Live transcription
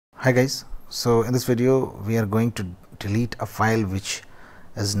Hi guys, so in this video we are going to delete a file which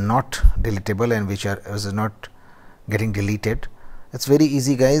is not deletable and which is not getting deleted. It's very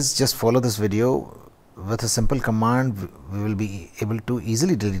easy guys, just follow this video. With a simple command we will be able to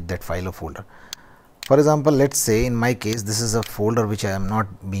easily delete that file or folder. For example, let's say in my case this is a folder which I am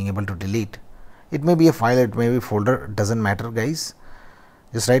not being able to delete. It may be a file, it may be a folder, doesn't matter guys.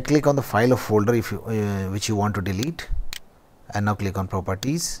 Just right click on the file or folder if you which you want to delete, and now click on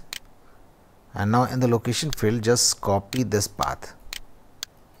properties, and now in the location field just copy this path.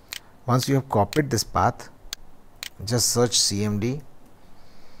 Once you have copied this path, just search cmd,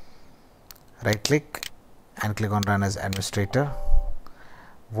 right click and click on run as administrator.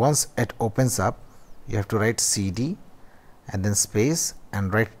 Once it opens up, you have to write cd and then space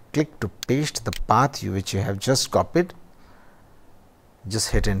and right click to paste the path which you have just copied. Just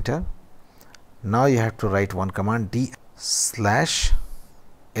hit enter. Now you have to write one command, d/x,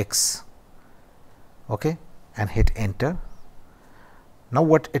 okay, and hit enter. Now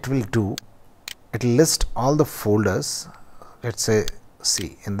what it will do, it will list all the folders. Let's say,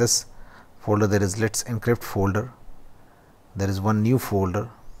 see, in this folder there is let's encrypt folder, there is one new folder,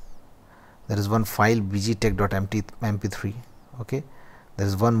 there is one file bgtech.mp3, okay, there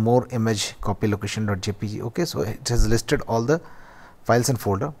is one more image copy location.jpg, okay. So it has listed all the files and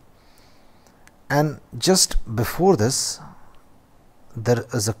folder, and just before this there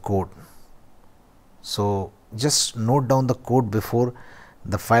is a code. So just note down the code before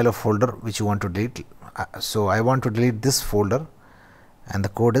the file or folder which you want to delete. So I want to delete this folder and the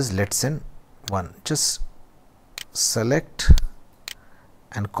code is let's in 1. Just select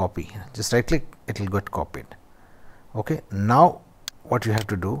and copy, just right click, it will get copied, okay. Now what you have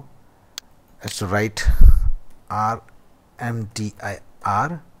to do is to write rmdir/q,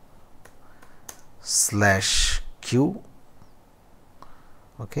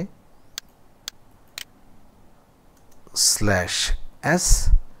 okay,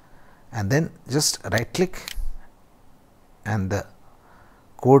 /s, and then just right click and the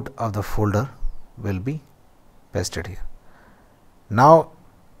code of the folder will be pasted here. Now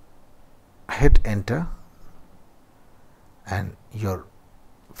hit enter and your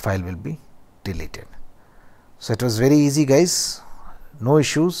file will be deleted. So it was very easy guys, no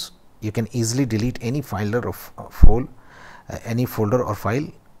issues. You can easily delete any folder or any folder or file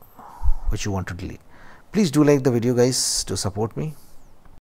which you want to delete. Please do like the video guys to support me.